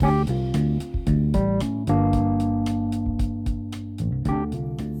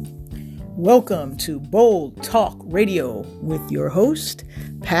Welcome to Bold Talk Radio with your host,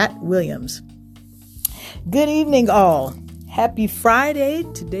 Pat Williams. Good evening, all. Happy Friday.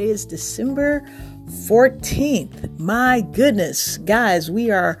 Today is December 14th. My goodness, guys,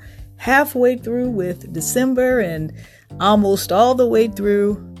 we are halfway through with December and almost all the way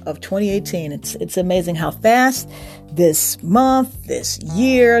through of 2018. It's amazing how fast this month, this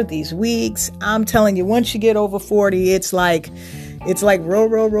year, these weeks, I'm telling you, once you get over 40, it's like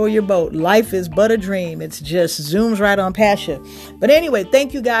row your boat. Life is but a dream. It's just zooms right on past you. But anyway,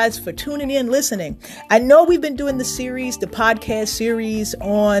 thank you guys for tuning in, listening. I know we've been doing the podcast series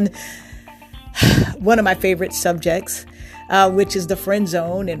on one of my favorite subjects, which is the friend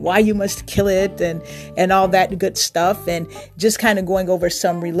zone and why you must kill it and all that good stuff, and just kind of going over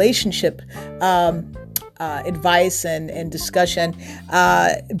some relationship advice and discussion.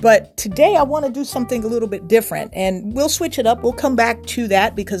 But today I want to do something a little bit different, and we'll switch it up. We'll come back to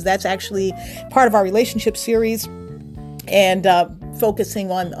that because that's actually part of our relationship series and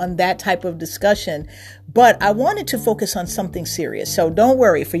focusing on that type of discussion. But I wanted to focus on something serious. So don't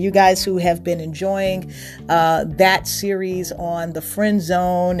worry, for you guys who have been enjoying that series on the friend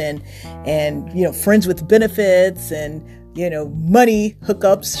zone and friends with benefits and money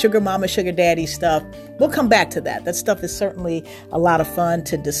hookups, sugar mama, sugar daddy stuff. We'll come back to that. That stuff is certainly a lot of fun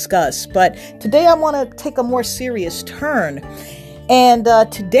to discuss. But today I want to take a more serious turn. And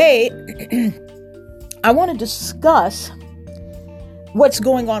today I want to discuss what's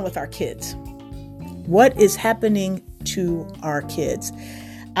going on with our kids. What is happening to our kids?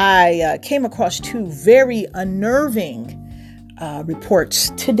 I came across two very unnerving reports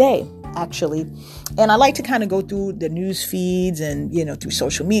today, actually. And I like to kind of go through the news feeds and, through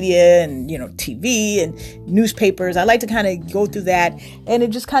social media and, TV and newspapers. I like to kind of go through that, and it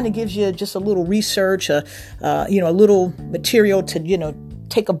just kind of gives you just a little research, a little material to,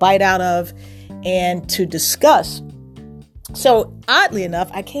 take a bite out of and to discuss. So oddly enough,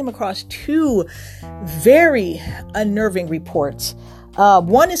 I came across two very unnerving reports.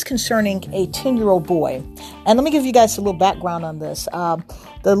 One is concerning a 10-year-old boy. And let me give you guys a little background on this.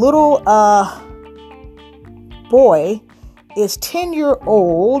 The little boy is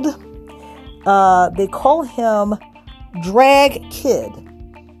 10-year-old. They call him Drag Kid.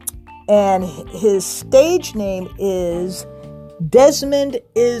 And his stage name is Desmond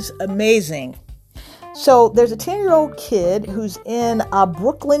is Amazing. So there's a 10-year-old kid who's in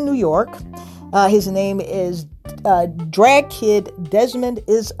Brooklyn, New York. His name is Drag Kid Desmond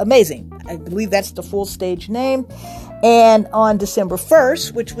is Amazing. I believe that's the full stage name. And on December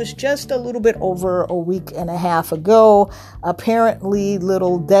 1st, which was just a little bit over a week and a half ago, apparently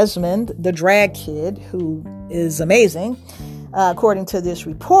little Desmond, the drag kid who is amazing, according to this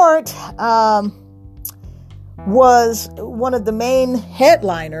report, was one of the main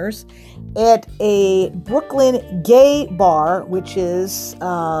headliners at a Brooklyn gay bar, which is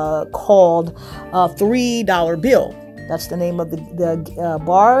called $3 Bill. That's the name of the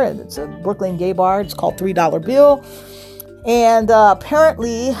bar. It's a Brooklyn gay bar. It's called $3 Bill. And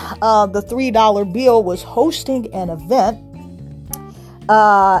apparently the $3 Bill was hosting an event.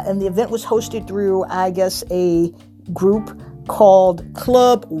 And the event was hosted through, I guess, a group called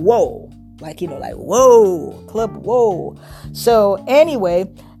Club Whoa. Like whoa, Club Whoa. So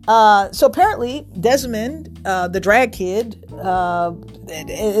anyway, so apparently Desmond, the drag kid,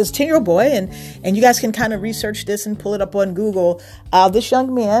 is a 10-year-old boy, and you guys can kind of research this and pull it up on Google. This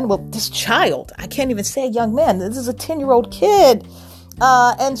young man, this child, I can't even say young man, this is a 10-year-old kid.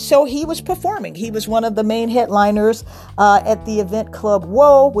 And so he was performing. He was one of the main headliners at the event Club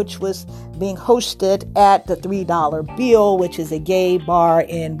Whoa, which was being hosted at the $3 Bill, which is a gay bar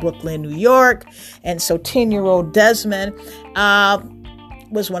in Brooklyn, New York. And so 10-year-old Desmond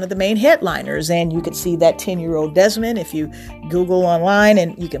was one of the main headliners. And you could see that 10-year-old Desmond if you Google online,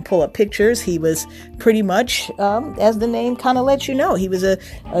 and you can pull up pictures. He was pretty much, as the name kind of lets you know, he was a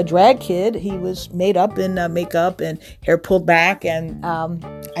drag kid. He was made up in makeup and hair pulled back and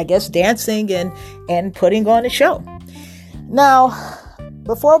I guess dancing and putting on a show. Now,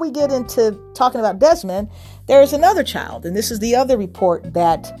 before we get into talking about Desmond, there's another child, and this is the other report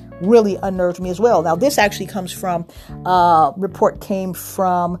that really unnerved me as well. Now, this actually comes from, report came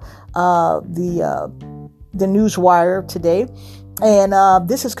from the Newswire today, and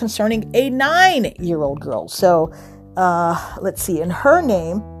this is concerning a 9-year-old girl. So let's see, and her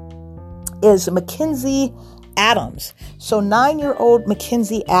name is Mackenzie Adams. So 9-year-old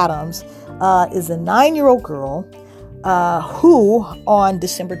Mackenzie Adams is a 9-year-old girl who on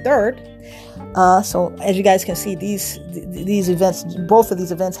December 3rd So as you guys can see, these events, both of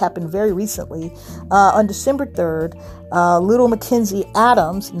these events happened very recently. On December 3rd, little Mackenzie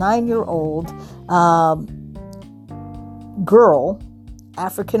Adams, 9-year-old girl,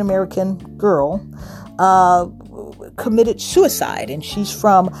 African-American girl, committed suicide, and she's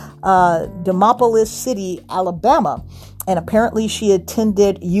from Demopolis City, Alabama. And apparently she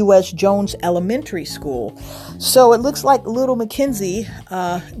attended U.S. Jones Elementary School. So it looks like little Mackenzie,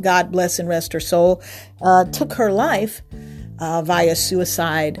 God bless and rest her soul, took her life via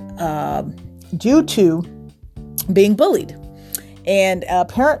suicide due to being bullied. And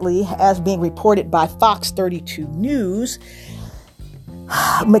apparently, as being reported by Fox 32 News,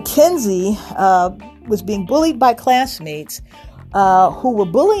 Mackenzie was being bullied by classmates who were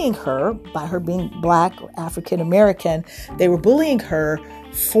bullying her by her being Black or African American. They were bullying her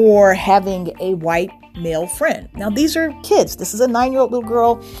for having a white male friend. Now, these are kids. This is a 9-year-old little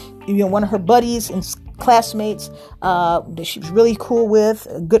girl. One of her buddies and classmates that she was really cool with,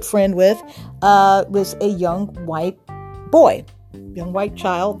 a good friend with, was a young white boy, young white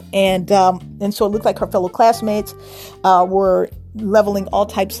child. And so it looked like her fellow classmates were leveling all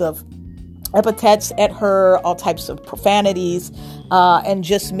types of epithets at her, all types of profanities, and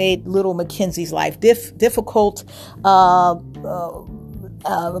just made little Mackenzie's life difficult.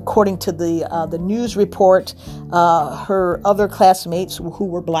 According to the news report, her other classmates who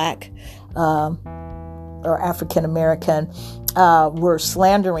were Black or African American were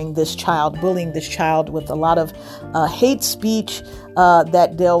slandering this child, bullying this child with a lot of hate speech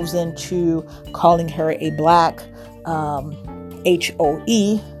that delves into calling her a Black,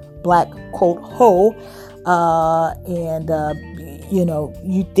 H-O-E, Black, quote, hoe, and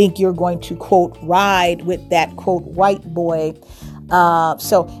you think you're going to, quote, ride with that, quote, white boy.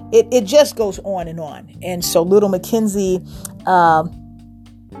 So it just goes on. And so little Mackenzie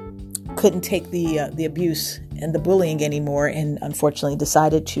couldn't take the abuse and the bullying anymore, and unfortunately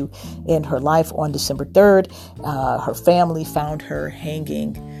decided to end her life on December 3rd. Her family found her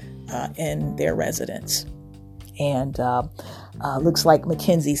hanging in their residence. And looks like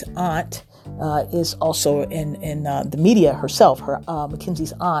Mackenzie's aunt is also in the media herself.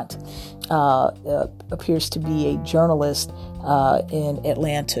 Mackenzie's aunt appears to be a journalist in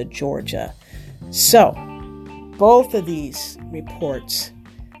Atlanta, Georgia. So both of these reports,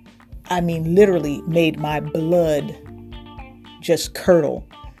 literally made my blood just curdle.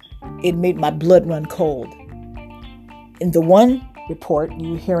 It made my blood run cold. In the one report,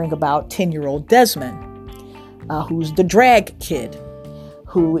 you're hearing about 10-year-old Desmond, who's the drag kid,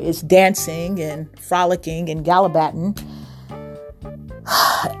 who is dancing and frolicking and gallivanting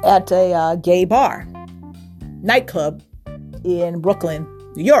at a gay bar, nightclub in Brooklyn,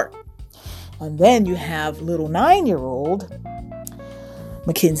 New York. And then you have little 9-year-old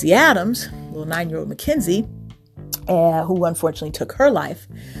Mackenzie Adams, little 9-year-old Mackenzie, who unfortunately took her life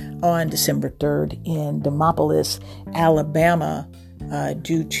on December 3rd in Demopolis, Alabama,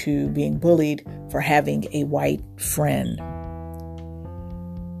 due to being bullied for having a white friend.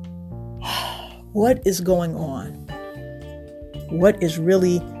 What is going on? What is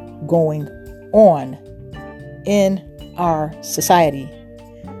really going on in our society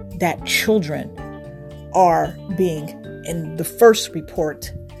that children are being, in the first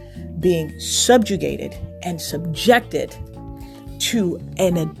report, being subjugated and subjected to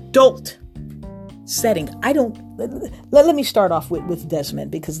an adult setting? Let me start off with Desmond,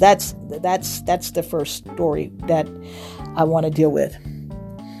 because that's the first story that I want to deal with.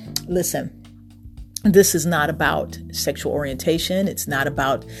 Listen, this is not about sexual orientation. It's not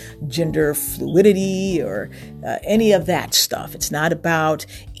about gender fluidity or any of that stuff. It's not about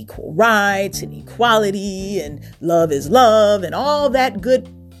equal rights and equality and love is love and all that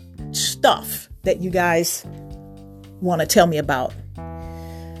good stuff that you guys want to tell me about.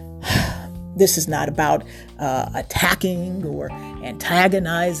 This is not about attacking or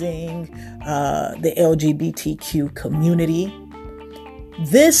antagonizing the LGBTQ community.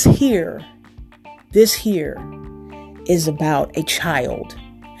 This here is about a child.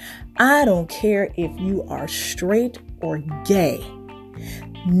 I don't care if you are straight or gay.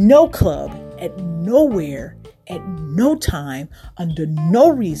 No club, at nowhere, at no time, under no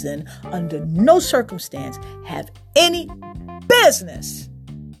reason, under no circumstance, have any business.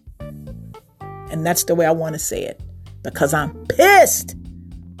 And that's the way I want to say it, because I'm pissed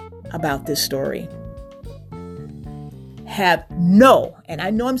about this story. Have no, and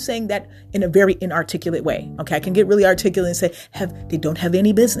I know I'm saying that in a very inarticulate way. Okay, I can get really articulate and say they don't have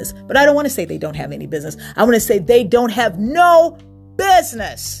any business, but I don't want to say they don't have any business. I want to say they don't have no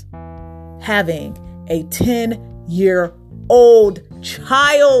business having a 10-year-old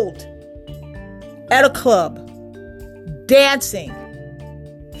child at a club, dancing,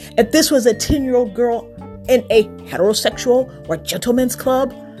 if this was a 10-year-old girl in a heterosexual or gentleman's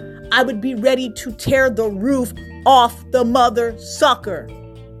club, I would be ready to tear the roof off the mother sucker.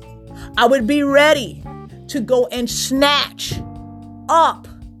 I would be ready to go and snatch up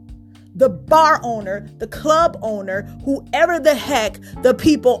the bar owner, the club owner, whoever the heck the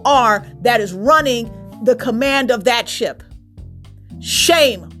people are that is running the command of that ship.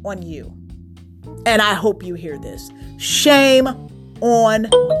 Shame on you. And I hope you hear this. Shame on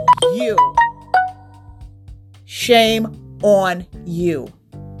you. Shame on you.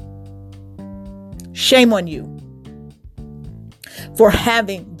 Shame on you for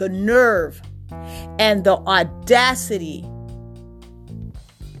having the nerve and the audacity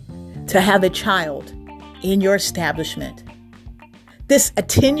to have a child in your establishment. This a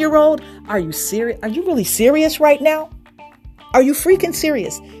 10-year-old? Are you serious? Are you really serious right now? Are you freaking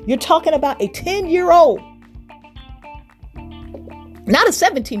serious? You're talking about a 10-year-old. Not a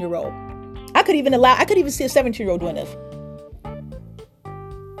 17-year-old. I could even see a 17-year-old doing this.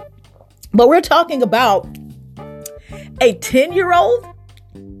 But we're talking about a 10-year-old.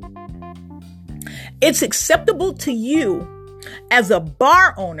 It's acceptable to you as a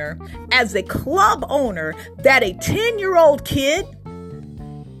bar owner, as a club owner, that a 10-year-old kid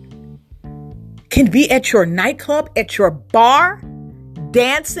can be at your nightclub, at your bar,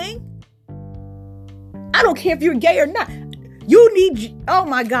 dancing. I don't care if you're gay or not. Oh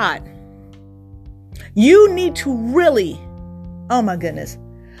my God. You need to really, oh my goodness.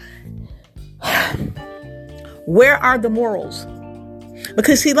 Where are the morals?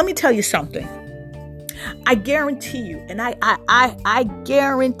 Because see, let me tell you something. I guarantee you, and I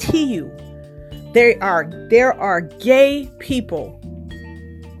guarantee you, there are gay people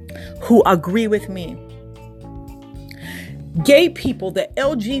who agree with me. Gay people, the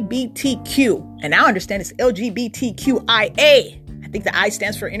LGBTQ, and I understand it's LGBTQIA. I think the I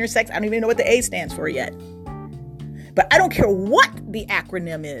stands for intersex. I don't even know what the A stands for yet. But I don't care what the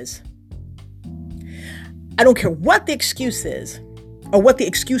acronym is. I don't care what the excuse is or what the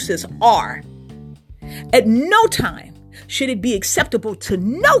excuses are. At no time should it be acceptable to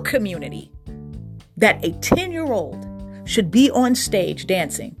no community that a 10-year-old should be on stage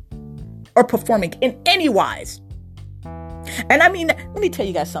dancing or performing in any wise. And I mean, let me tell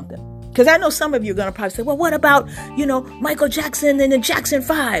you guys something. Because I know some of you are going to probably say, well, what about, Michael Jackson and the Jackson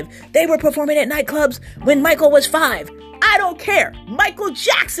 5? They were performing at nightclubs when Michael was 5. I don't care. Michael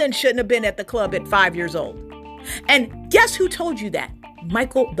Jackson shouldn't have been at the club at 5 years old. And guess who told you that?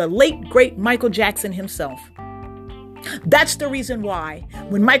 The late, great Michael Jackson himself. That's the reason why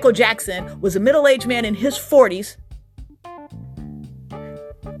when Michael Jackson was a middle-aged man in his 40s,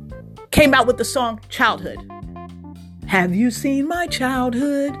 came out with the song Childhood. Have you seen my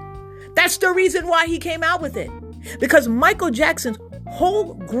childhood? That's the reason why he came out with it. Because Michael Jackson's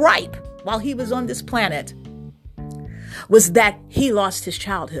whole gripe while he was on this planet was that he lost his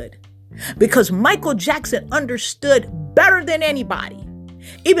childhood. Because Michael Jackson understood better than anybody,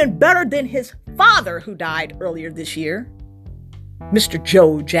 even better than his father who died earlier this year, Mr.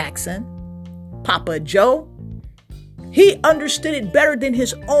 Joe Jackson, Papa Joe. He understood it better than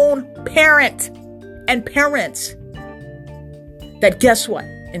his own parent and parents. That guess what?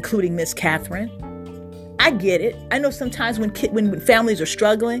 Including Miss Catherine. I get it. I know sometimes when families are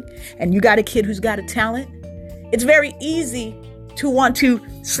struggling and you got a kid who's got a talent, it's very easy to want to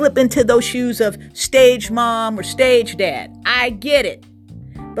slip into those shoes of stage mom or stage dad. I get it.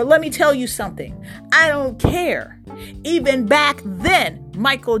 But let me tell you something. I don't care. Even back then,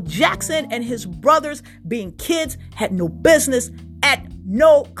 Michael Jackson and his brothers, being kids, had no business at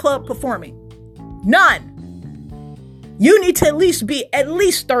no club performing. None. You need to be at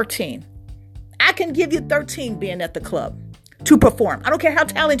least 13. I can give you 13 being at the club to perform. I don't care how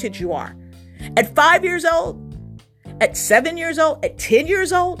talented you are. At 5 years old, at 7 years old, at 10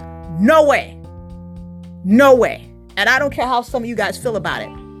 years old, no way. No way. And I don't care how some of you guys feel about it.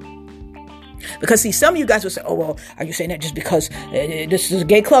 Because see, some of you guys will say, oh, well, are you saying that just because this is a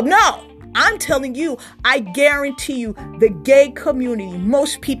gay club? No, I'm telling you, I guarantee you the gay community,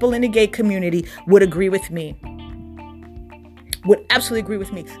 most people in the gay community would agree with me. Would absolutely agree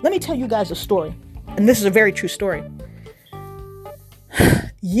with me. Let me tell you guys a story. And this is a very true story.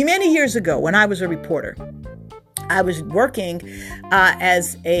 Many years ago, when I was a reporter, I was working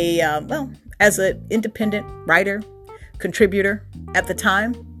as an independent writer, contributor at the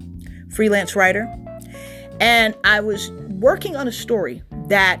time, freelance writer. And I was working on a story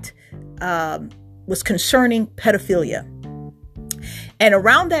that was concerning pedophilia. And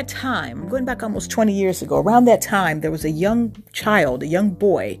around that time, I'm going back almost 20 years ago, around that time, there was a young child, a young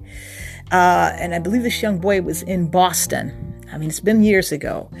boy, And I believe this young boy was in Boston. I mean, it's been years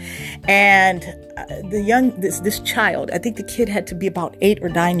ago. And this child, I think the kid had to be about 8 or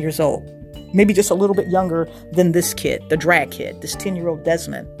 9 years old, maybe just a little bit younger than this kid, the drag kid, this 10-year-old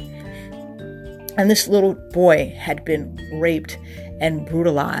Desmond. And this little boy had been raped and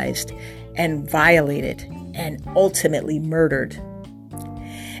brutalized and violated and ultimately murdered.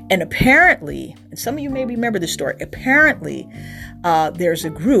 And apparently, and some of you may remember this story, apparently there's a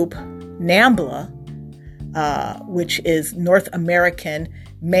group, NAMBLA, which is North American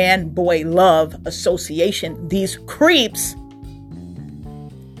Man-Boy Love Association. These creeps,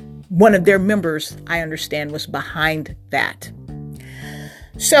 one of their members, I understand, was behind that.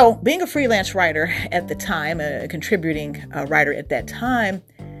 So being a freelance writer at the time, a contributing writer at that time,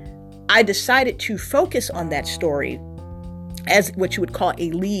 I decided to focus on that story as what you would call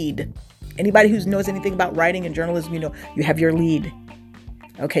a lead. Anybody who knows anything about writing and journalism, you have your lead.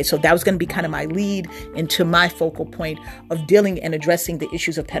 Okay, so that was going to be kind of my lead into my focal point of dealing and addressing the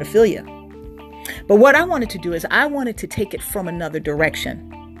issues of pedophilia. But what I wanted to do is I wanted to take it from another direction.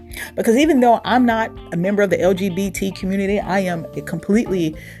 Because even though I'm not a member of the LGBT community, I am a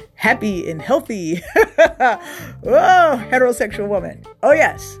completely happy and healthy heterosexual woman. Oh,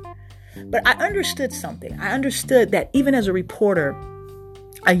 yes. But I understood something. I understood that even as a reporter,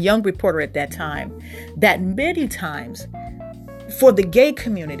 a young reporter at that time, that many times for the gay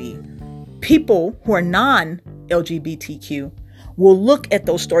community, people who are non-LGBTQ will look at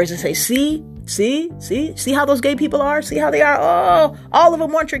those stories and say, see how those gay people are? See how they are? Oh, all of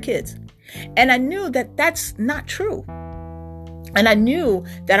them want your kids. And I knew that that's not true. And I knew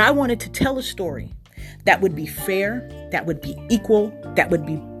that I wanted to tell a story that would be fair, that would be equal, that would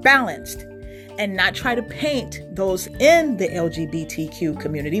be balanced, and not try to paint those in the LGBTQ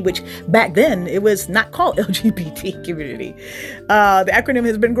community, which back then it was not called LGBT community. The acronym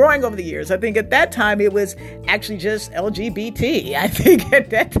has been growing over the years. I think at that time it was actually just LGBT. I think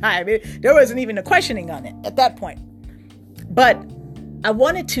at that time there wasn't even a questioning on it at that point. But I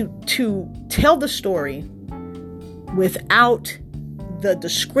wanted to tell the story without the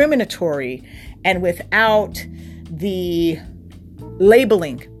discriminatory and without the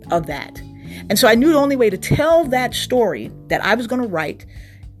labeling of that. And so I knew the only way to tell that story that I was going to write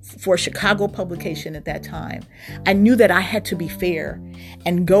for a Chicago publication at that time, I knew that I had to be fair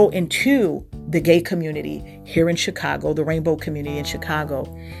and go into the gay community here in Chicago, the rainbow community in Chicago,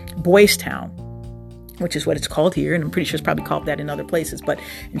 Boys Town, which is what it's called here. And I'm pretty sure it's probably called that in other places. But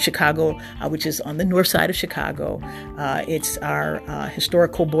in Chicago, which is on the north side of Chicago, it's our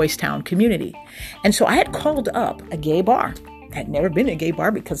historical Boys Town community. And so I had called up a gay bar. I had never been to a gay bar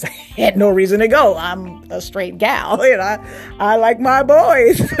because I had no reason to go. I'm a straight gal, and I like my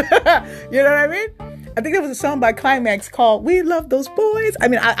boys. You know what I mean? I think there was a song by Climax called "We Love Those Boys." I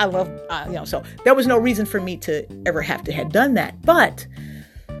mean, I love, so there was no reason for me to ever have done that. But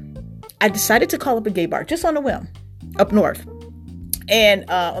I decided to call up a gay bar just on a whim up north and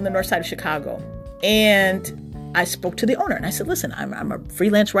on the north side of Chicago. And I spoke to the owner and I said, listen, I'm a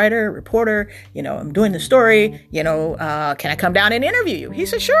freelance writer, reporter, I'm doing the story, can I come down and interview you? He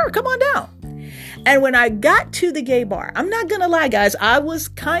said, sure, come on down. And when I got to the gay bar, I'm not going to lie, guys, I was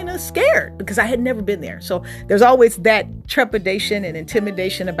kind of scared because I had never been there. So there's always that trepidation and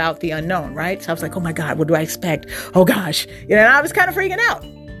intimidation about the unknown, right? So I was like, oh my God, what do I expect? Oh gosh. And I was kind of freaking out,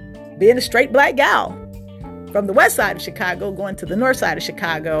 being a straight black gal from the west side of Chicago, going to the north side of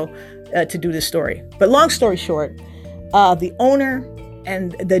Chicago, to do this story. But long story short, the owner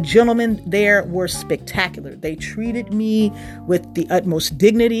and the gentlemen there were spectacular. They treated me with the utmost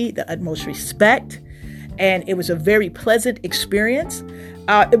dignity, the utmost respect, and it was a very pleasant experience.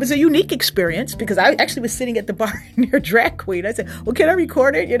 It was a unique experience because I actually was sitting at the bar near Drag Queen. I said, well, can I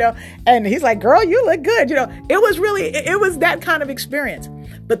record it? And he's like, girl, you look good. It was that kind of experience.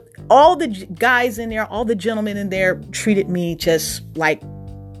 But all the guys in there, all the gentlemen in there treated me just like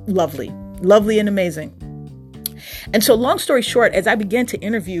lovely and amazing. And so long story short, as I began to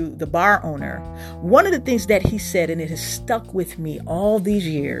interview the bar owner, one of the things that he said, and it has stuck with me all these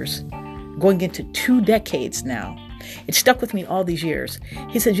years, going into 2 decades now, it stuck with me all these years.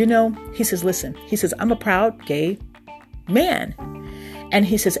 He said, listen, I'm a proud gay man. And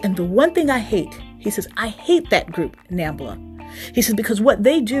he says, and the one thing I hate, I hate that group, NAMBLA. He says, because what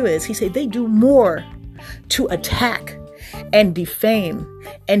they do is, they do more to attack and defame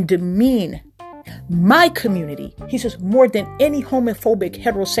and demean my community. He says, more than any homophobic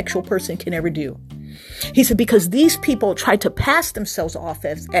heterosexual person can ever do. He said, because these people try to pass themselves off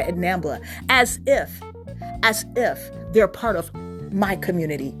at NAMBLA as if they're part of my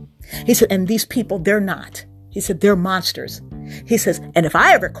community. He said, and these people, they're not. He said, they're monsters. He says, and if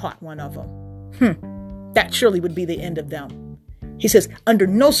I ever caught one of them, that surely would be the end of them. He says, under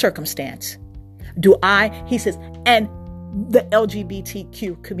no circumstance he says, and the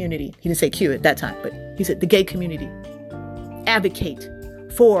LGBTQ community, he didn't say Q at that time, but he said the gay community, advocate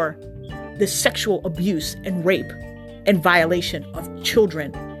for the sexual abuse and rape and violation of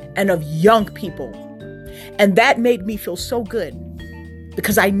children and of young people. And that made me feel so good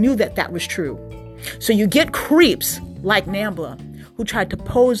because I knew that was true. So you get creeps like Nambla who tried to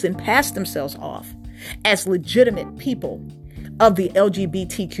pose and pass themselves off as legitimate people of the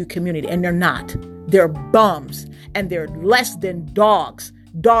LGBTQ community, and they're not. They're bums, and they're less than dogs.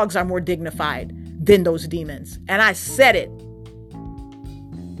 Dogs are more dignified than those demons. And I said it,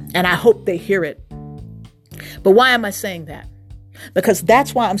 and I hope they hear it. But why am I saying that? Because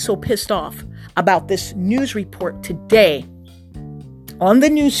that's why I'm so pissed off about this news report today on the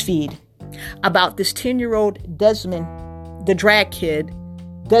news feed about this 10-year-old Desmond, the drag kid.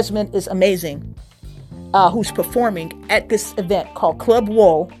 Desmond is amazing, who's performing at this event called Club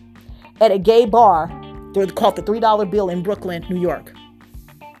Whoa at a gay bar. They're called the $3 Bill in Brooklyn, New York.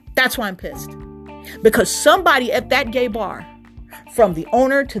 That's why I'm pissed. Because somebody at that gay bar, from the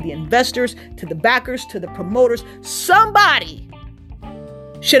owner to the investors to the backers to the promoters, somebody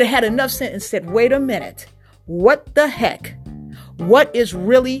should have had enough sense and said, wait a minute, what the heck? What is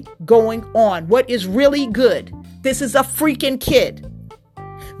really going on? What is really good? This is a freaking kid.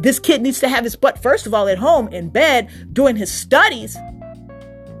 This kid needs to have his butt, first of all, at home in bed, doing his studies,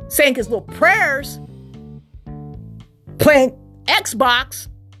 saying his little prayers, playing Xbox,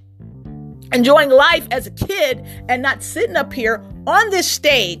 enjoying life as a kid, and not sitting up here on this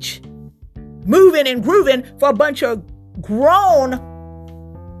stage, moving and grooving for a bunch of grown,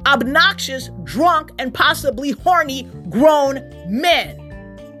 obnoxious, drunk, and possibly horny grown men.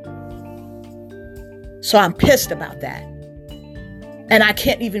 So I'm pissed about that. And I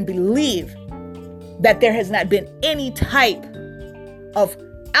can't even believe that there has not been any type of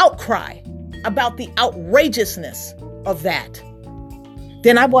outcry about the outrageousness of that.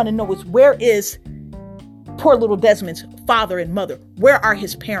 Then I want to know where is poor little Desmond's father and mother? Where are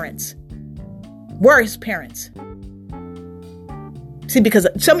his parents? Where are his parents? See, because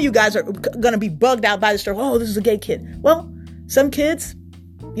some of you guys are going to be bugged out by the story. Oh, this is a gay kid. Well, some kids,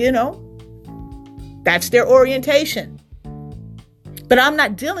 that's their orientation. But I'm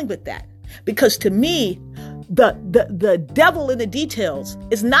not dealing with that, because to me, the devil in the details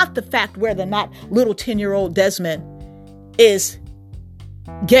is not the fact whether or not little 10-year-old Desmond is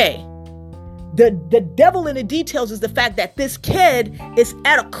gay. The devil in the details is the fact that this kid is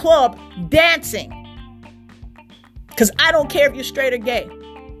at a club dancing. Because I don't care if you're straight or gay.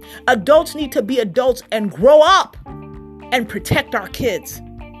 Adults need to be adults and grow up and protect our kids.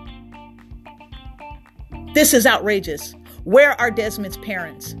 This is outrageous. Where are Desmond's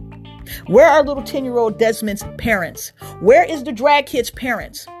parents? Where are little 10-year-old Desmond's parents? Where is the drag kid's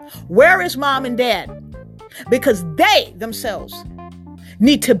parents? Where is mom and dad? Because they themselves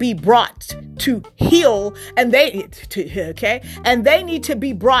need to be brought to heal, and they need to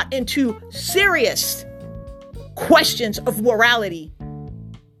be brought into serious questions of morality,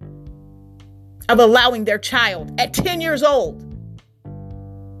 of allowing their child at 10 years old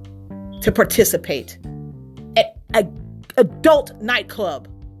to participate at an adult nightclub.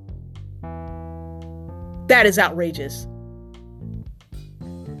 That is outrageous.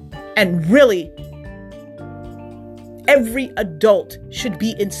 And really, every adult should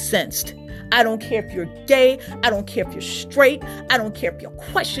be incensed. I don't care if you're gay. I don't care if you're straight. I don't care if you're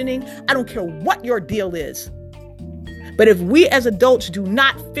questioning. I don't care what your deal is. But if we as adults do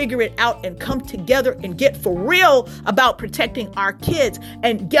not figure it out and come together and get for real about protecting our kids,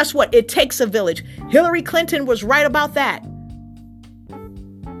 and guess what? It takes a village. Hillary Clinton was right about that.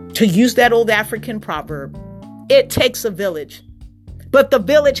 To use that old African proverb, it takes a village. But the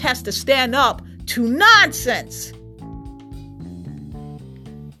village has to stand up to nonsense.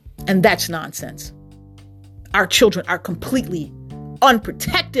 And that's nonsense. Our children are completely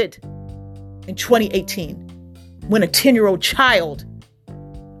unprotected in 2018. When a 10-year-old child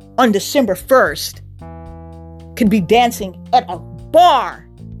on December 1st can be dancing at a bar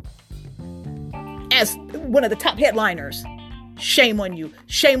as one of the top headliners. Shame on you.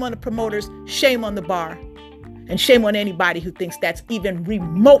 Shame on the promoters. Shame on the bar. And shame on anybody who thinks that's even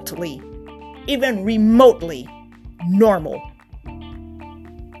remotely normal.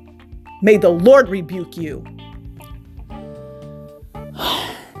 May the Lord rebuke you.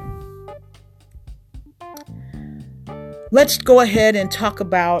 Let's go ahead and talk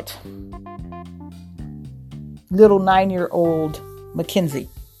about little 9-year-old Mackenzie.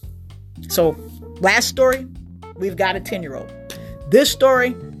 So, last story, we've got a 10-year-old. This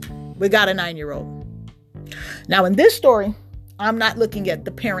story, we got a 9-year-old. Now, in this story, I'm not looking at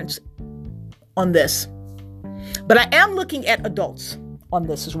the parents on this, but I am looking at adults on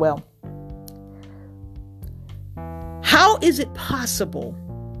this as well. How is it possible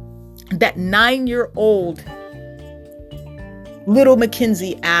that 9-year-old little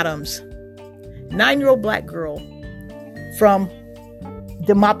Mackenzie Adams, 9-year-old black girl from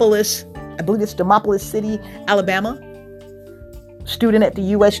Demopolis, I believe it's Demopolis City, Alabama, student at the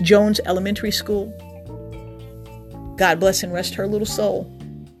U.S. Jones Elementary School. God bless and rest her little soul.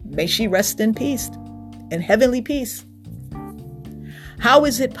 May she rest in peace, in heavenly peace. How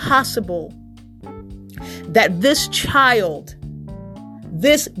is it possible that this child,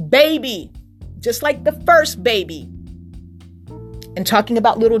 this baby, just like the first baby, and talking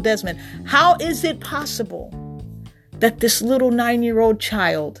about little Desmond, how is it possible that this little 9-year-old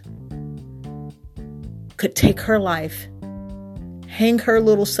child could take her life, hang her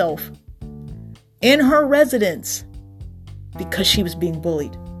little self in her residence because she was being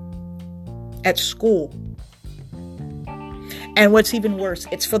bullied at school? And what's even worse,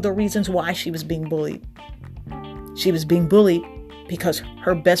 it's for the reasons why she was being bullied. She was being bullied because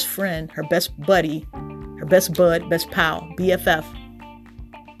her best friend, her best buddy, her best bud, best pal, BFF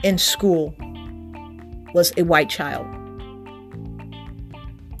in school was a white child.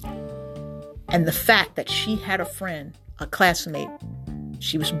 And the fact that she had a friend, a classmate,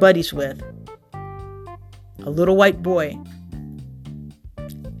 she was buddies with, a little white boy,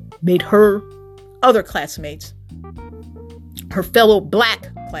 made her other classmates, her fellow black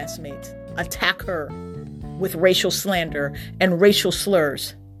classmates, attack her with racial slander and racial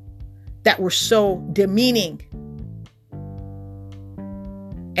slurs that were so demeaning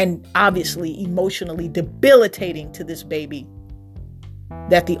and obviously emotionally debilitating to this baby,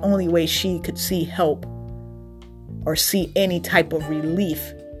 that the only way she could see help or see any type of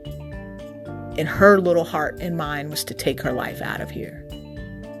relief in her little heart and mind was to take her life out of here.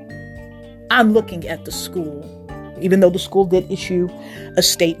 I'm looking at the school, even though the school did issue a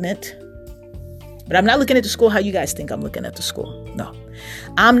statement, but I'm not looking at the school how you guys think I'm looking at the school. No,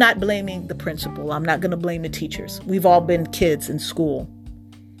 I'm not blaming the principal. I'm not going to blame the teachers. We've all been kids in school.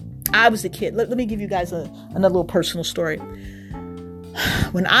 I was a kid. Let me give you guys another little personal story.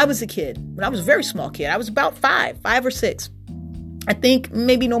 When I was a kid, when I was a very small kid, I was about five or six. I think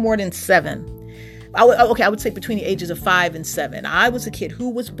maybe no more than 7. I would say between the ages of 5 and 7. I was a kid who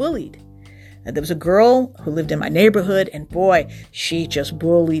was bullied. And there was a girl who lived in my neighborhood, and boy, she just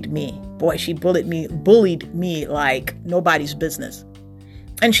bullied me. Boy, she bullied me like nobody's business.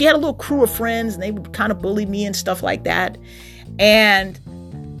 And she had a little crew of friends, and they would kind of bully me and stuff like that. And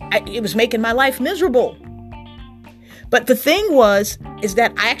it was making my life miserable. But the thing is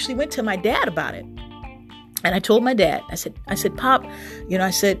that I actually went to my dad about it. And I told my dad, I said, Pop,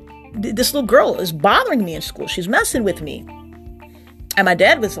 this little girl is bothering me in school. She's messing with me. And my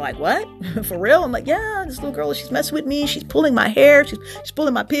dad was like, what? For real? I'm like, yeah, this little girl, she's messing with me. She's pulling my hair. She's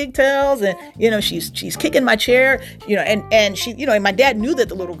pulling my pigtails. And, she's kicking my chair, and she, and my dad knew that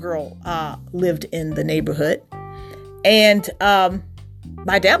the little girl lived in the neighborhood. And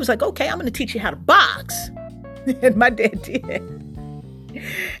my dad was like, okay, I'm going to teach you how to box. And my dad did.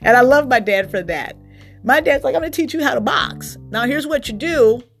 And I love my dad for that. My dad's like, I'm going to teach you how to box. Now, here's what you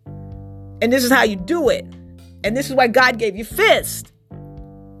do. And this is how you do it. And this is why God gave you fists.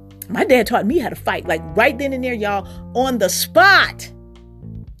 My dad taught me how to fight, like right then and there, y'all, on the spot.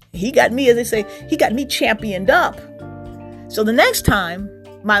 He got me, as they say, he got me championed up. So the next time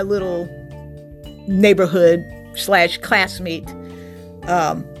my little neighborhood / classmate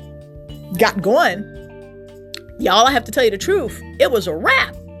got going, y'all, I have to tell you the truth. It was a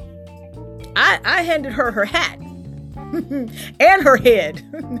wrap. I handed her hat and her head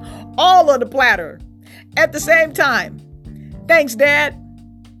all on the platter at the same time. Thanks, Dad.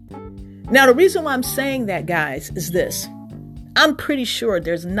 Now, the reason why I'm saying that, guys, is this. I'm pretty sure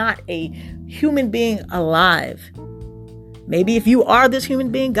there's not a human being alive. Maybe if you are this human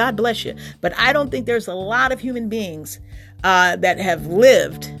being, God bless you. But I don't think there's a lot of human beings that have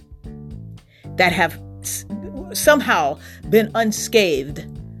lived, that have somehow been unscathed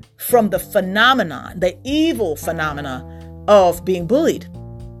from the phenomenon, the evil phenomena of being bullied.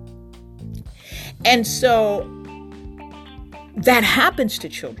 And so that happens to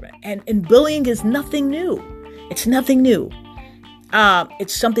children. And bullying is nothing new. It's nothing new.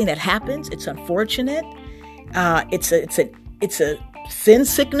 It's something that happens. It's unfortunate. It's a sin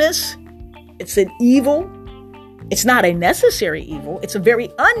sickness. It's an evil. It's not a necessary evil. It's a very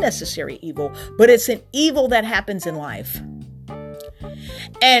unnecessary evil, but it's an evil that happens in life.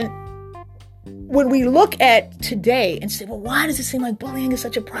 And when we look at today and say, well, why does it seem like bullying is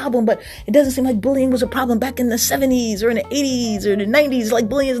such a problem? But it doesn't seem like bullying was a problem back in the 70s or in the 80s or the 90s. Like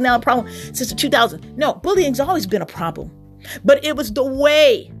bullying is now a problem since the 2000s. No, bullying's always been a problem. But it was the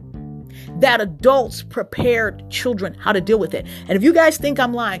way that adults prepared children how to deal with it. And if you guys think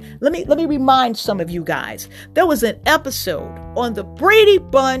I'm lying, let me remind some of you guys. There was an episode on the Brady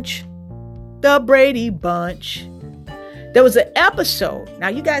Bunch. The Brady Bunch. There was an episode. Now,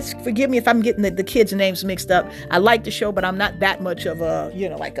 you guys forgive me if I'm getting the kids' names mixed up. I like the show, but I'm not that much of a,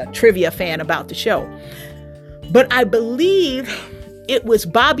 like a trivia fan about the show. But I believe it was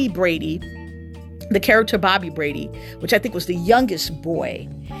Bobby Brady, the character Bobby Brady, which I think was the youngest boy.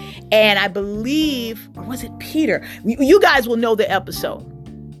 And I believe, or was it Peter? You guys will know the episode.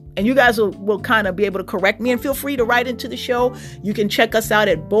 And you guys will kind of be able to correct me, and feel free to write into the show. You can check us out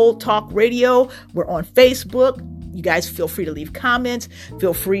at Bold Talk Radio. We're on Facebook. You guys feel free to leave comments.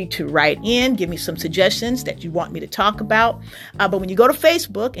 Feel free to write in. Give me some suggestions that you want me to talk about. But when you go to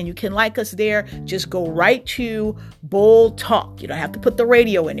Facebook and you can like us there, just go right to Bold Talk. You don't have to put the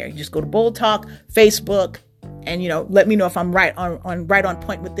radio in there. You just go to Bold Talk, Facebook, and, let me know if I'm right on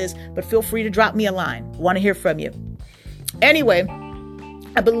point with this. But feel free to drop me a line. I want to hear from you. Anyway,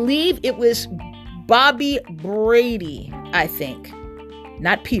 I believe it was Bobby Brady, I think.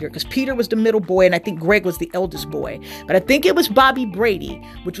 Not Peter, because Peter was the middle boy, and I think Greg was the eldest boy. But I think it was Bobby Brady,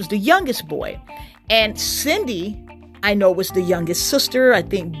 which was the youngest boy. And Cindy, I know, was the youngest sister. I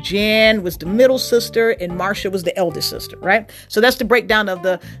think Jan was the middle sister, and Marcia was the eldest sister, right? So that's the breakdown of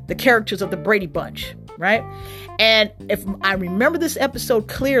the characters of the Brady Bunch, right? And if I remember this episode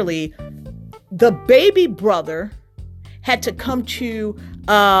clearly, the baby brother had to come to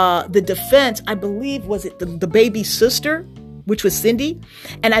the defense. I believe, was it the baby sister, which was Cindy?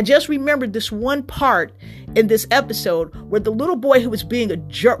 And I just remembered this one part in this episode where the little boy who was being a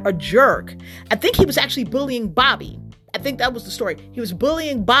jerk, I think he was actually bullying Bobby. I think that was the story. He was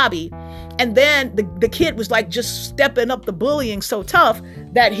bullying Bobby. And then the kid was like just stepping up the bullying so tough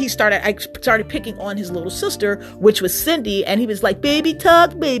that I started picking on his little sister, which was Cindy. And he was like, baby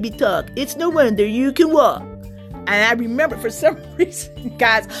talk, it's no wonder you can walk. And I remember, for some reason,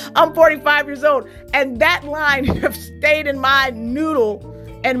 guys, I'm 45 years old, and that line have stayed in my noodle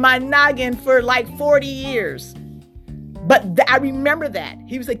and my noggin for like 40 years. But I remember that.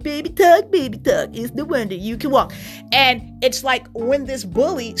 He was like, baby talk, it's no wonder you can walk. And it's like when this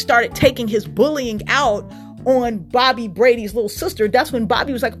bully started taking his bullying out on Bobby Brady's little sister, that's when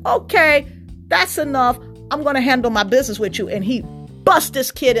Bobby was like, okay, that's enough. I'm going to handle my business with you. And he bust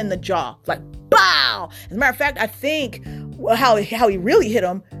this kid in the jaw, like, bow. As a matter of fact, I think how he really hit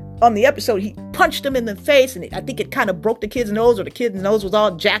him on the episode, he punched him in the face, and I think it kind of broke the kid's nose, or the kid's nose was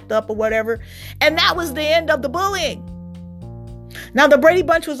all jacked up or whatever. And that was the end of the bullying. Now, the Brady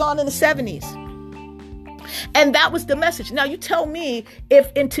Bunch was on in the 70s. And that was the message. Now, you tell me, if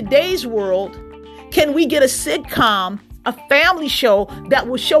in today's world, can we get a sitcom, a family show that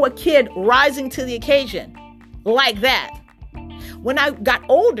will show a kid rising to the occasion like that? When I got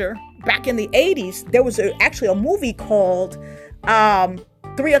older, back in the 80s, there was actually a movie called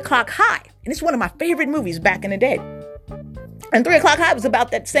 3 O'Clock High. And it's one of my favorite movies back in the day. And 3 O'Clock High was about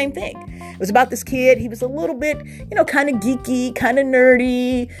that same thing. It was about this kid. He was a little bit, kind of geeky, kind of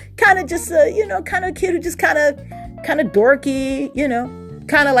nerdy, kind of just, kind of kid who just kind of dorky,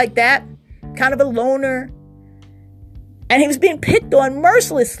 kind of like that, kind of a loner. And he was being picked on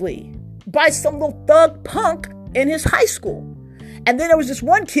mercilessly by some little thug punk in his high school. And then there was this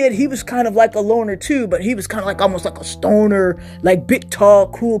one kid, he was kind of like a loner too, but he was kind of like almost like a stoner, like big, tall,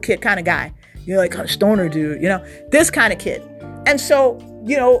 cool kid kind of guy. Like kind of stoner dude, this kind of kid. And so,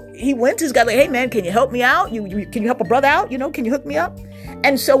 he went to this guy like, hey man, can you help me out? Can you help a brother out? Can you hook me up?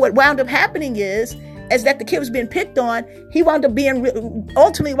 And so what wound up happening is that the kid was being picked on. He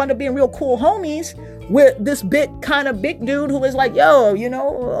ultimately wound up being real cool homies with this big dude who was like, yo,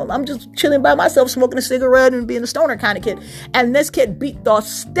 I'm just chilling by myself, smoking a cigarette and being a stoner kind of kid. And this kid beat the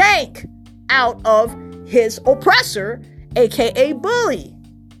stank out of his oppressor, aka bully.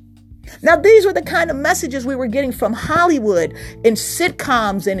 Now, these were the kind of messages we were getting from Hollywood in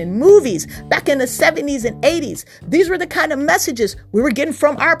sitcoms and in movies back in the 70s and 80s. These were the kind of messages we were getting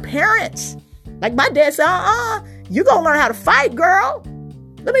from our parents. Like my dad said, you gonna learn how to fight, girl.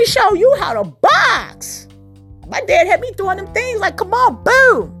 Let me show you how to box. My dad had me doing them things like, come on,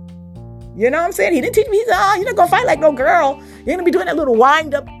 boom. You know what I'm saying? He didn't teach me, he said, you're not gonna fight like no girl. You're gonna be doing that little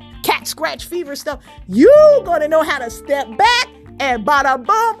wind up cat scratch fever stuff. You gonna know how to step back and bada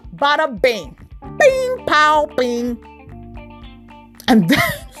boom, bada bing. Bing, pow, bing. And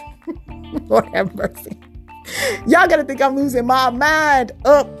then, Lord have mercy. Y'all gotta think I'm losing my mind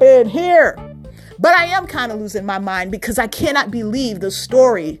up in here. But I am kind of losing my mind because I cannot believe the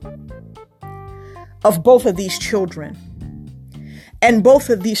story of both of these children. And both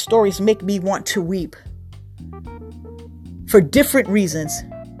of these stories make me want to weep for different reasons,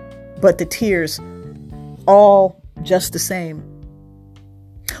 but the tears all just the same.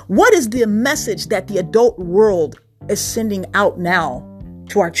 What is the message that the adult world is sending out now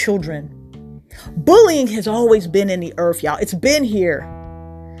to our children? Bullying has always been in the earth, y'all. It's been here.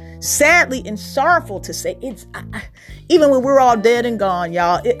 Sadly and sorrowful to say, even when we're all dead and gone,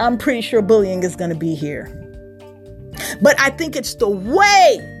 y'all, I'm pretty sure bullying is going to be here. But I think it's the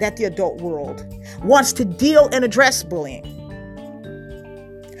way that the adult world wants to deal and address bullying.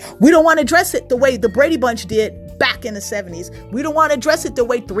 We don't want to address it the way the Brady Bunch did back in the 70s. We don't want to address it the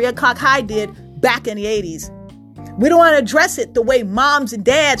way 3 O'Clock High did back in the 80s. We don't want to address it the way moms and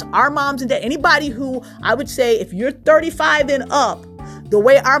dads, our moms and dads, anybody who I would say if you're 35 and up, the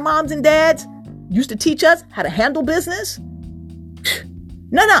way our moms and dads used to teach us how to handle business.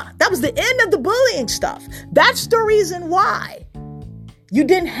 No, that was the end of the bullying stuff. That's the reason why you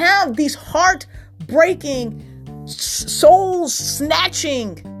didn't have these heartbreaking,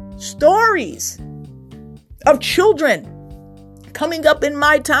 soul-snatching stories of children coming up in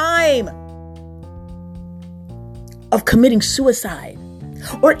my time of committing suicide.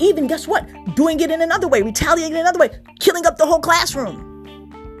 Or even, guess what? Doing it in another way, retaliating in another way, killing up the whole classroom.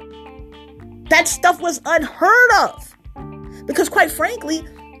 That stuff was unheard of. Because quite frankly,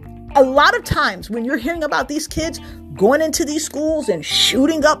 a lot of times when you're hearing about these kids going into these schools and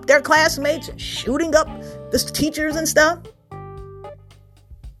shooting up their classmates and shooting up the teachers and stuff,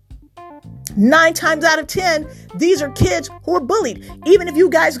 9 times out of 10, these are kids who are bullied. Even if you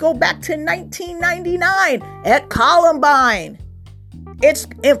guys go back to 1999 at Columbine,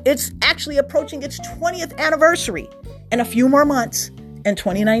 it's actually approaching its 20th anniversary in a few more months in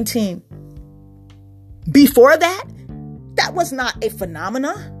 2019. Before that was not a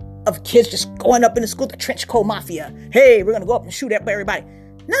phenomena of kids just going up in the school, the trench coat mafia. Hey, we're going to go up and shoot up everybody.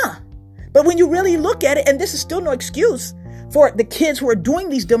 Nah. But when you really look at it, and this is still no excuse for the kids who are doing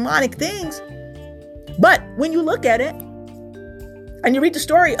these demonic things. But when you look at it and you read the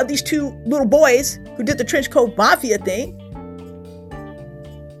story of these 2 little boys who did the trench coat mafia thing,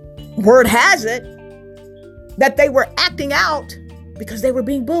 word has it that they were acting out because they were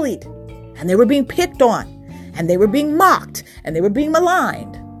being bullied and they were being picked on and they were being mocked and they were being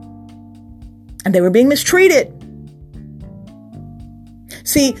maligned and they were being mistreated.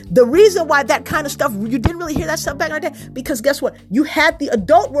 See, the reason why that kind of stuff, you didn't really hear that stuff back in the day, because guess what? You had the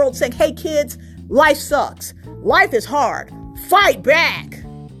adult world saying, hey kids, life sucks. Life is hard. Fight back.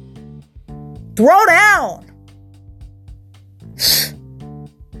 Throw down.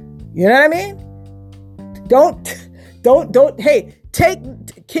 You know what I mean? Don't, hey,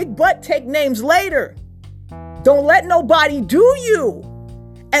 kick butt, take names later. Don't let nobody do you.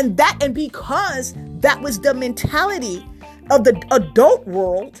 And because that was the mentality of the adult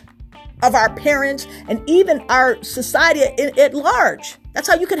world, of our parents, and even our society at large. That's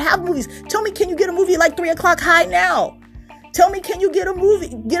how you could have movies. Tell me, can you get a movie like 3 O'Clock High now? Tell me, can you get a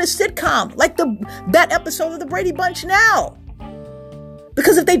sitcom like that episode of the Brady Bunch now?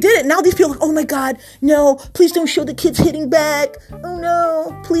 Because if they did it, now these people are like, oh my God, no, please don't show the kids hitting back. Oh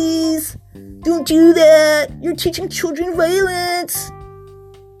no, please, don't do that. You're teaching children violence.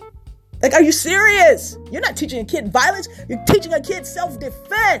 Like, are you serious? You're not teaching a kid violence. You're teaching a kid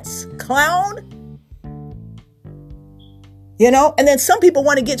self-defense, clown. You know? And then some people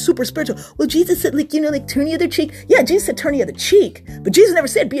want to get super spiritual. Well, Jesus said, like, turn the other cheek. Yeah, Jesus said turn the other cheek. But Jesus never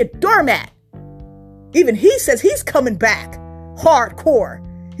said be a doormat. Even he says he's coming back hardcore.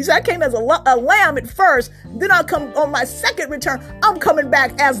 He said, I came as a lamb at first. Then I'll come on my second return. I'm coming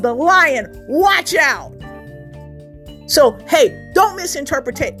back as the lion. Watch out. So, hey, don't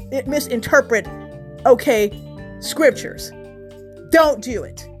misinterpret, scriptures. Don't do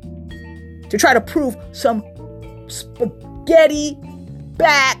it. To try to prove some spaghetti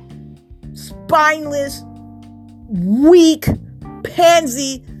back, spineless, weak,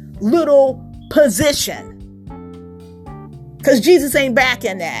 pansy little position. Because Jesus ain't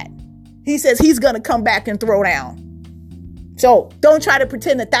backing that. He says he's going to come back and throw down. So don't try to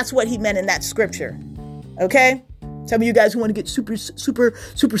pretend that that's what he meant in that scripture. Okay? Some of you guys who want to get super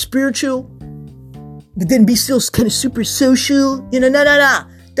spiritual, but then be still kind of super social, no.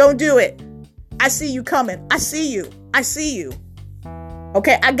 Don't do it. I see you coming. I see you.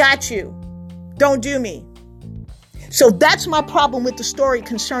 Okay, I got you. Don't do me. So that's my problem with the story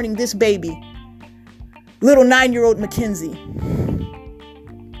concerning this baby, little 9-year-old Mackenzie.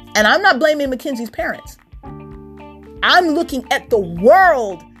 And I'm not blaming Mackenzie's parents. I'm looking at the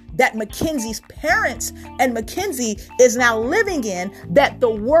world that Mackenzie's parents and Mackenzie is now living in, that the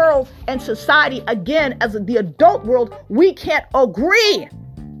world and society, again, as the adult world, we can't agree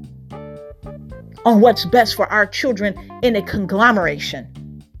on what's best for our children in a conglomeration.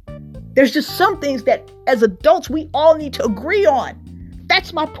 There's just some things that as adults, we all need to agree on.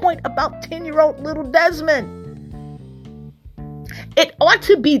 That's my point about 10-year-old little Desmond. It ought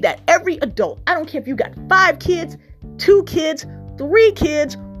to be that every adult, I don't care if you got 5 kids, 2 kids, 3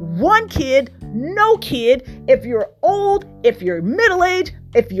 kids, 1 kid, no kid, if you're old, if you're middle-aged,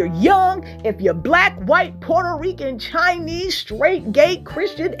 if you're young, if you're black, white, Puerto Rican, Chinese, straight, gay,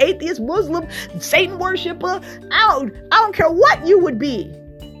 Christian, atheist, Muslim, Satan worshiper, I don't care what you would be.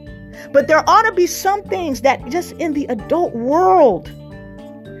 But there ought to be some things that just in the adult world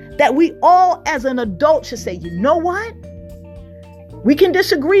that we all as an adult should say, you know what? We can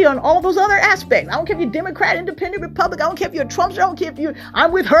disagree on all those other aspects. I don't care if you're Democrat, Independent, Republican. I don't care if you're a Trumpster. I don't care if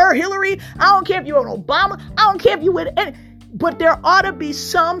I'm with her, Hillary. I don't care if you're an Obama. I don't care if you're with any. But there ought to be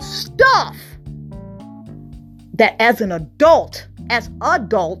some stuff that as an adult, as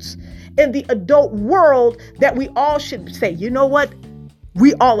adults in the adult world, that we all should say, you know what?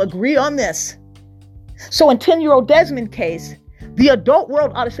 We all agree on this. So in 10-year-old Desmond case, the adult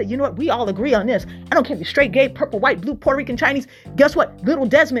world ought to say, you know what? We all agree on this. I don't care if you're straight, gay, purple, white, blue, Puerto Rican, Chinese. Guess what? Little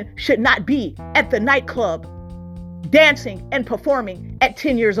Desmond should not be at the nightclub dancing and performing at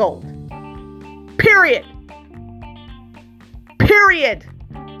 10 years old. Period. Period.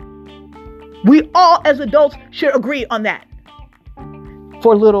 We all as adults should agree on that.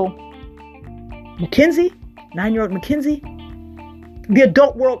 For little Mackenzie, 9-year-old Mackenzie, the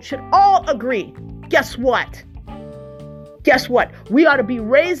adult world should all agree. Guess what? Guess what? We ought to be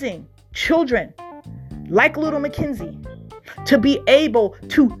raising children like little Mackenzie to be able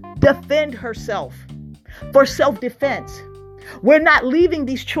to defend herself, for self-defense. We're not leaving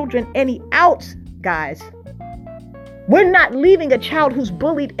these children any outs, guys. We're not leaving a child who's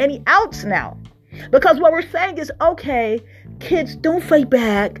bullied any outs now. Because what we're saying is, okay, kids, don't fight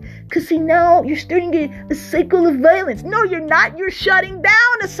back. Because see, now you're starting a cycle of violence. No, you're not. You're shutting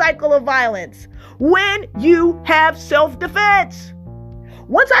down a cycle of violence when you have self-defense.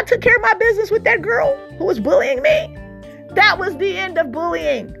 Once I took care of my business with that girl who was bullying me, that was the end of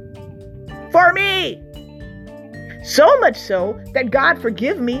bullying for me. So much so that, God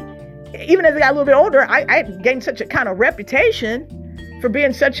forgive me, even as I got a little bit older, I gained such a kind of reputation for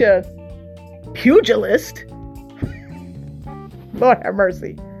being such a pugilist. Lord have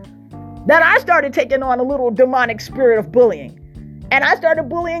mercy. That I started taking on a little demonic spirit of bullying. And I started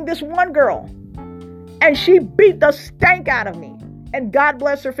bullying this one girl. And she beat the stank out of me. And God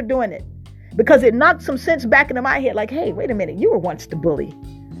bless her for doing it. Because it knocked some sense back into my head. Like, hey, wait a minute. You were once the bully.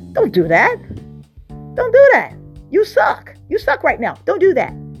 Don't do that. Don't do that. You suck. You suck right now. Don't do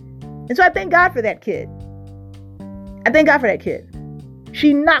that. And so I thank God for that kid. I thank God for that kid.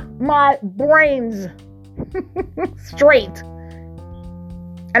 She knocked my brains straight.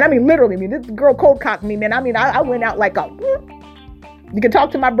 And I mean, literally, this girl cold cocked me, man. I went out like a... You can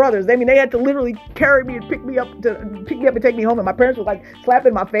talk to my brothers. They had to literally carry me and pick me up and take me home. And my parents were like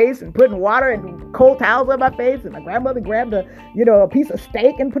slapping my face and putting water and cold towels on my face. And my grandmother grabbed a piece of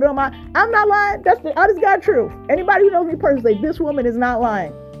steak and put it on my... I'm not lying. That's the honest God truth. Anybody who knows me personally, this woman is not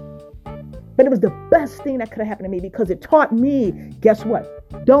lying. But it was the best thing that could have happened to me because it taught me, guess what?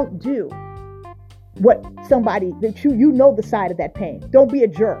 Don't do what somebody that you know the side of that pain. Don't be a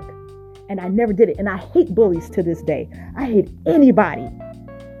jerk. And I never did it. And I hate bullies to this day. I hate anybody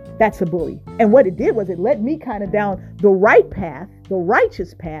that's a bully. And what it did was it led me kind of down the right path, the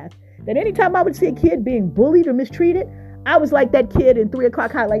righteous path, that anytime I would see a kid being bullied or mistreated, I was like that kid in 3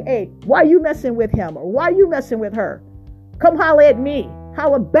 o'clock high, like, hey, why are you messing with him? Or why are you messing with her? Come holler at me.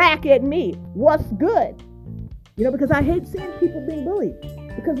 Holler back at me. What's good? Because I hate seeing people being bullied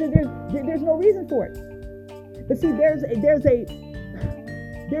because there's no reason for it. But see, there's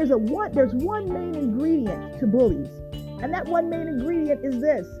one main ingredient to bullies. And that one main ingredient is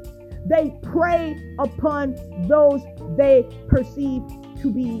this. They prey upon those they perceive to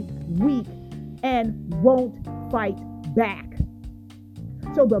be weak and won't fight back.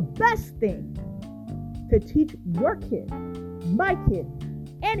 So the best thing to teach your kid, my kid,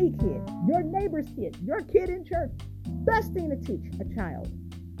 any kid, your neighbor's kid, your kid in church, best thing to teach a child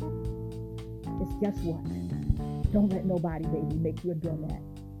is, guess what? Don't let nobody, baby, make you a doormat.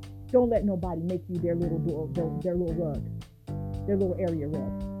 Don't let nobody make you their little rug, their little area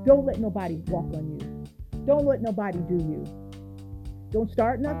rug. Don't let nobody walk on you. Don't let nobody do you. Don't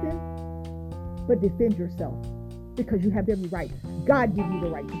start nothing, but defend yourself because you have every right. God gives you the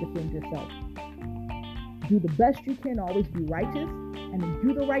right to defend yourself. Do the best you can. Always be righteous. and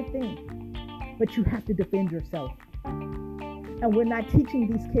do the right thing. But you have to defend yourself. And we're not teaching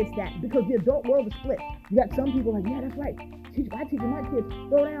these kids that, because the adult world is split. You got some people like, yeah, that's right. I teach my kids,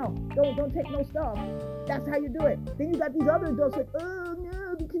 go down, don't take no stuff. That's how you do it. Then you got these other adults like, oh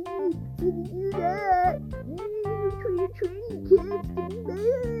no, because you shouldn't do that. You're training kids to be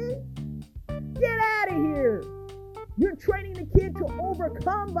bad. Get out of here. You're training the kid to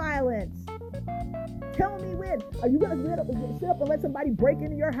overcome violence. Tell me when. Are you going to sit up and let somebody break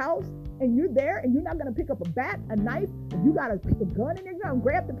into your house and you're there and you're not going to pick up a bat, a knife, and you got a gun in there, you're going to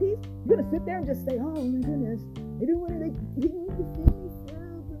grab the piece? You're going to sit there and just say, oh my goodness, I don't want to he needs to see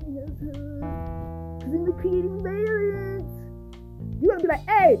himself in his house because they're creating violence. You're going to be like,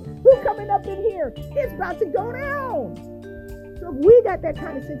 hey, who's coming up in here? It's about to go down. So if we got that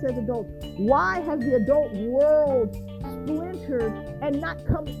kind of sense as adults, why has the adult world splintered and not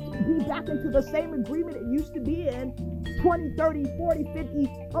be back into the same agreement it used to be in 20, 30, 40, 50,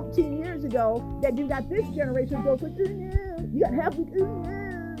 umpteen years ago, that you got this generation of adults like, oh no, you got half like, oh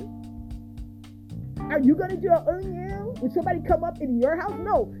no. Are you going to do a oh no? When somebody come up in your house?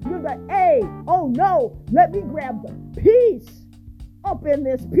 No. You're going to be like, hey, oh no, let me grab the piece up in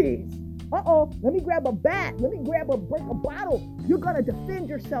this piece. Uh-oh, let me grab a bat. Let me break a bottle. You're going to defend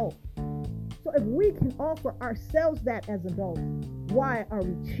yourself. So if we can offer ourselves that as adults, why are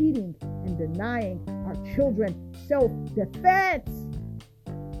we cheating and denying our children self-defense?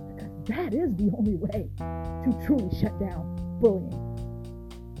 Because that is the only way to truly shut down bullying.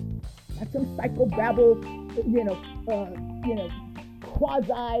 That's some psychobabble,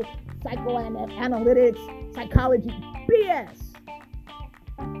 quasi psychoanalytics, psychology BS.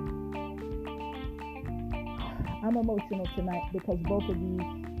 I'm emotional tonight because both of these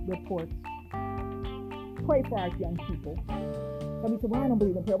reports. Pray for our young people. Somebody said, well, I don't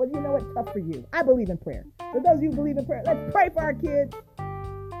believe in prayer. Well, you know what? Tough for you. I believe in prayer. For those of you who believe in prayer, let's pray for our kids.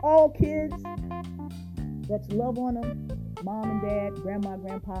 All kids. Let's love on them. Mom and dad, grandma,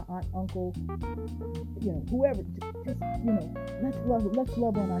 grandpa, aunt, uncle, whoever. Just, let's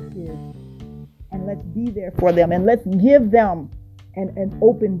love on our kids. And let's be there for them. And let's give them an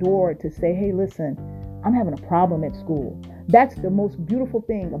open door to say, hey, listen, I'm having a problem at school. That's the most beautiful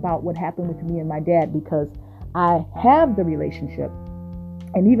thing about what happened with me and my dad, because I have the relationship.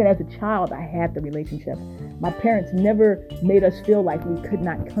 And even as a child, I had the relationship. My parents never made us feel like we could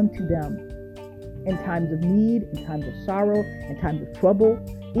not come to them in times of need, in times of sorrow, in times of trouble,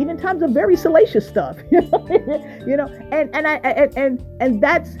 even times of very salacious stuff. And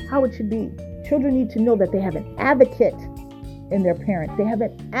that's how it should be. Children need to know that they have an advocate in their parents. They have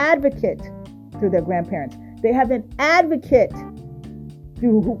an advocate through their grandparents. They have an advocate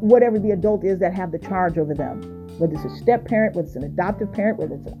through whatever the adult is that have the charge over them. Whether it's a step parent, whether it's an adoptive parent,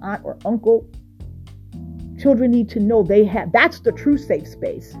 whether it's an aunt or uncle. Children need to know that's the true safe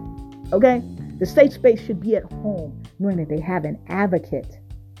space. Okay? The safe space should be at home, knowing that they have an advocate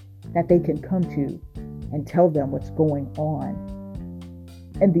that they can come to and tell them what's going on.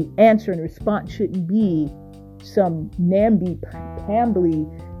 And the answer and response shouldn't be some namby-pambly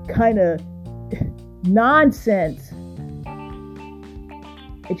kind of nonsense.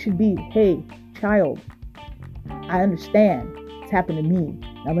 It should be, hey, child, I understand it's happened to me.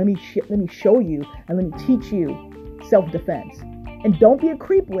 Now let me show you and let me teach you self-defense. And don't be a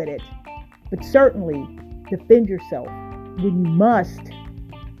creep with it, but certainly defend yourself when you must.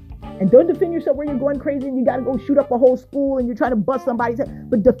 And don't defend yourself where you're going crazy and you got to go shoot up a whole school and you're trying to bust somebody's head.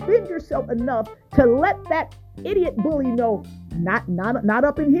 But defend yourself enough to let that idiot bully know, not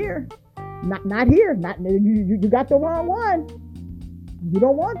up in here. Not here. Not you got the wrong one. You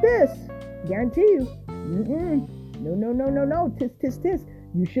don't want this. Guarantee you. No. Tisk.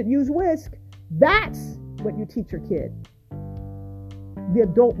 You should use whisk. That's what you teach your kid. The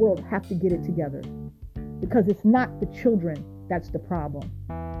adult world have to get it together, because it's not the children that's the problem.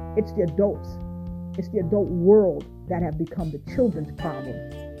 It's the adults. It's the adult world that have become the children's problem.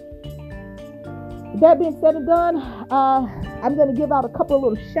 With that being said and done, I'm going to give out a couple of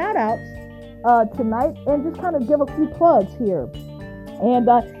little shout outs tonight and just kind of give a few plugs here. And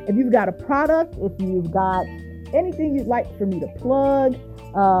if you've got a product, if you've got anything you'd like for me to plug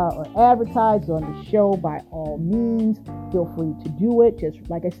or advertise on the show, by all means, feel free to do it. Just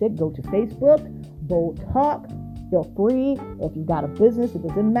like I said, go to Facebook, Bold Talk. Feel free. If you've got a business, it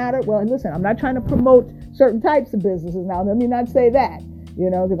doesn't matter. Well, listen, I'm not trying to promote certain types of businesses now. Let me not say that,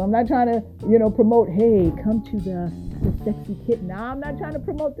 because I'm not trying to, promote, hey, come to the sexy kitten. Now, I'm not trying to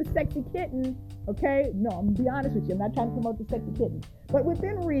promote the sexy kitten, okay? No, I'm going to be honest with you. I'm not trying to promote the sexy kitten. But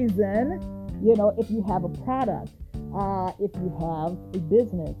within reason, if you have a product, if you have a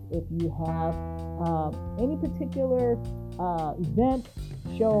business, if you have any particular event,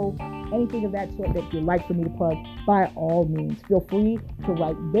 show, anything of that sort that you'd like for me to plug, by all means, feel free to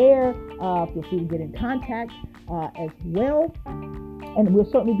write there. Feel free to get in contact as well. And we'll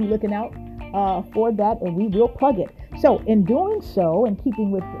certainly be looking out for that, and we will plug it. So in doing so, and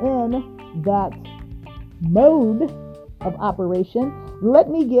keeping within that mode of operation, let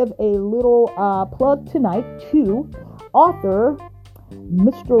me give a little plug tonight to author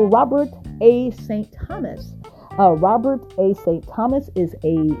Mr. Robert A. St. Thomas. Robert A. St. Thomas is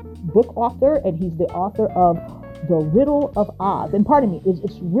a book author, and he's the author of The Riddle of Oz. And pardon me,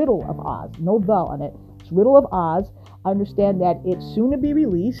 it's Riddle of Oz, no the on it. It's Riddle of Oz. I understand that it's soon to be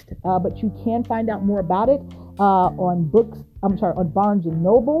released, but you can find out more about it on Barnes &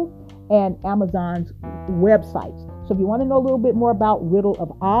 Noble and Amazon's websites. So if you want to know a little bit more about Riddle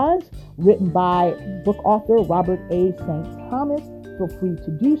of Oz, written by book author Robert A. St. Thomas, feel free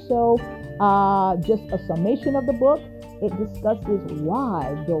to do so. Just a summation of the book. It discusses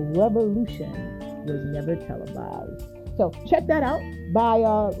why the revolution was never televised. So check that out by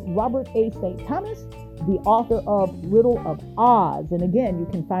Robert A. St. Thomas, the author of Riddle of Oz. And again, you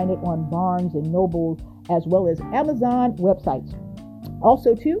can find it on Barnes & Noble as well as Amazon websites.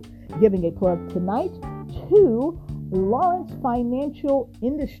 Also, too, giving a plug tonight to Lawrence Financial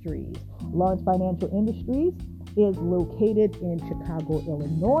Industries. Lawrence Financial Industries is located in Chicago,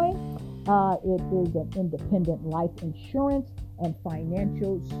 Illinois. It is an independent life insurance and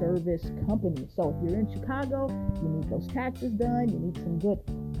financial service company. So if you're in Chicago, you need those taxes done, you need some good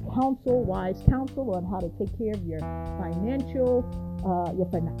counsel, wise counsel on how to take care of your financials,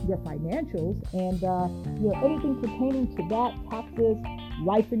 and anything pertaining to that, taxes,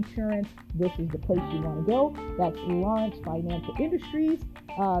 life insurance, this is the place you want to go. That's Lawrence Financial Industries,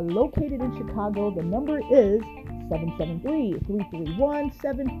 located in Chicago. The number is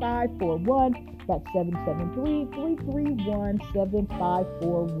 773-331-7541. That's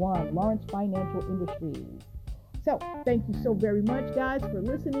 773-331-7541. Lawrence Financial Industries. So thank you so very much, guys, for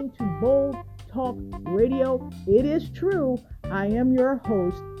listening to Bold Talk Radio. It is true. I am your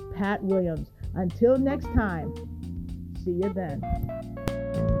host, Pat Williams. Until next time, see you then.